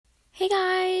Hey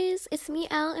guys, it's me,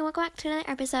 Elle, and welcome back to another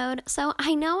episode. So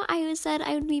I know I said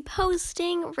I would be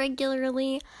posting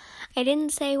regularly. I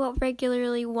didn't say what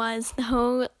regularly was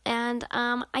though, and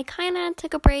I kind of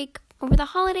took a break over the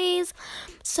holidays,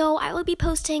 so I will be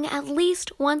posting at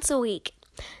least once a week.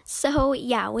 So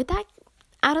yeah, with that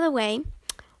out of the way,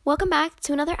 welcome back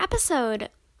to another episode.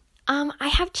 I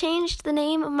have changed the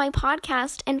name of my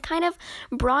podcast and kind of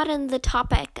broadened the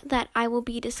topic that I will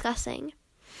be discussing.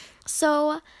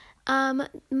 So,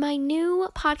 my new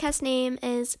podcast name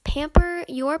is Pamper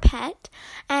Your Pet,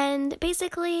 and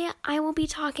basically I will be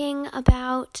talking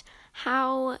about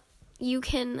how you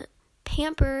can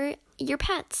pamper your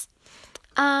pets.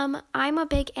 I'm a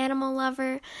big animal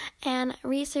lover and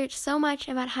research so much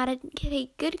about how to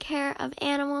take good care of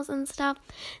animals and stuff.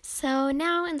 So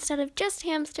now, instead of just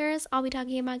hamsters, I'll be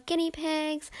talking about guinea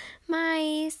pigs,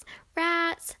 mice,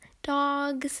 rats,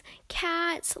 dogs,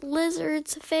 cats,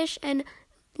 lizards, fish, and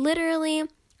literally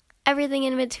everything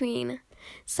in between.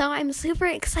 So I'm super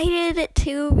excited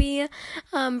to be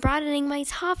broadening my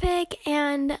topic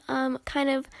and kind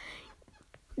of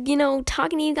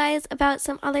talking to you guys about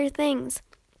some other things.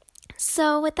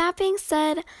 So with that being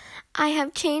said, I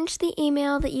have changed the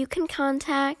email that you can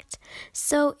contact.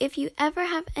 So if you ever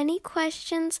have any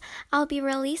questions, I'll be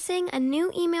releasing a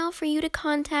new email for you to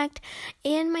contact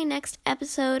in my next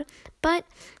episode. But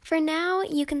for now,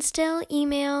 you can still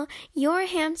email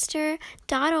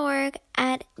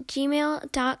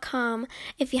yourhamster.org@gmail.com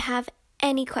if you have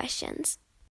any questions.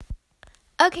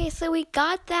 Okay, so we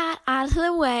got that out of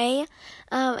the way.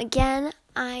 Again,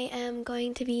 I am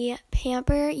going to be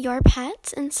Pamper Your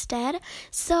Pets instead.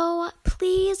 So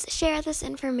please share this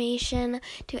information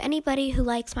to anybody who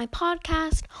likes my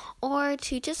podcast or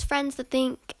to just friends that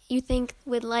you think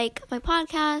would like my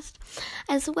podcast,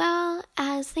 as well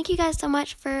as thank you guys so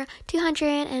much for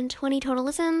 220 total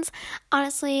listens.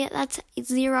 Honestly, that's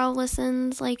 0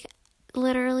 listens,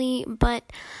 literally, but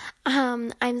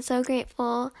I'm so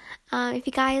grateful. If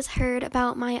you guys heard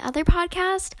about my other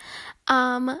podcast,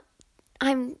 I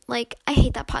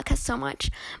hate that podcast so much,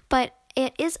 but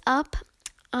it is up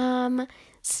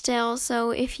still, so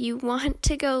if you want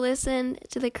to go listen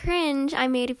to the cringe I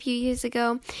made a few years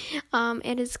ago,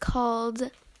 it is called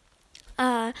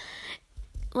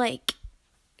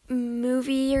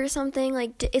movie or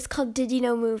something, it's called Did You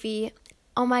Know Movie.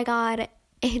 Oh my god,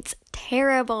 it's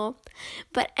terrible.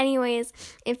 But anyways,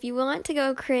 if you want to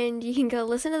go cringe, you can go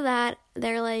listen to that.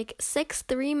 They're 6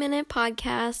 3-minute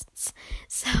podcasts.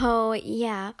 So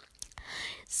yeah.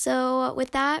 So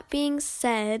with that being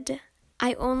said,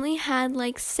 I only had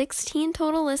 16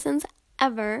 total listens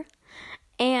ever.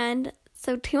 And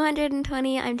so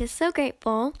 220, I'm just so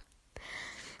grateful.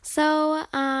 So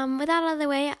with that out of the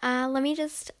way, let me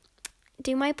just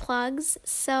do my plugs.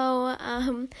 So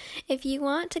if you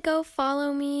want to go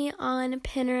follow me on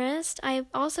Pinterest, I've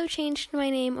also changed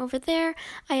my name over there.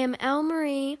 I am Elle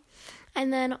Marie,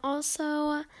 and then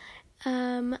also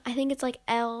I think it's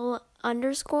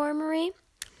L_Marie,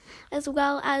 as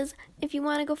well as if you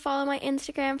want to go follow my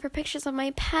Instagram for pictures of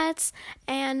my pets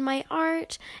and my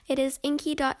art, it is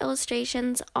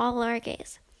inky.illustrations, all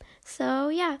lowercase. So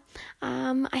yeah,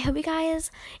 I hope you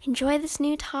guys enjoy this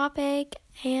new topic,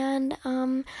 and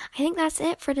I think that's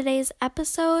it for today's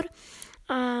episode,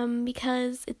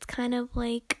 because it's kind of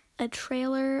like a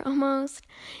trailer almost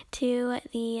to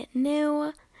the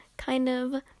new kind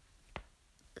of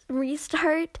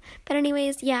restart. But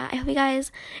anyways, yeah, I hope you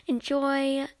guys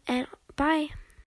enjoy, and bye.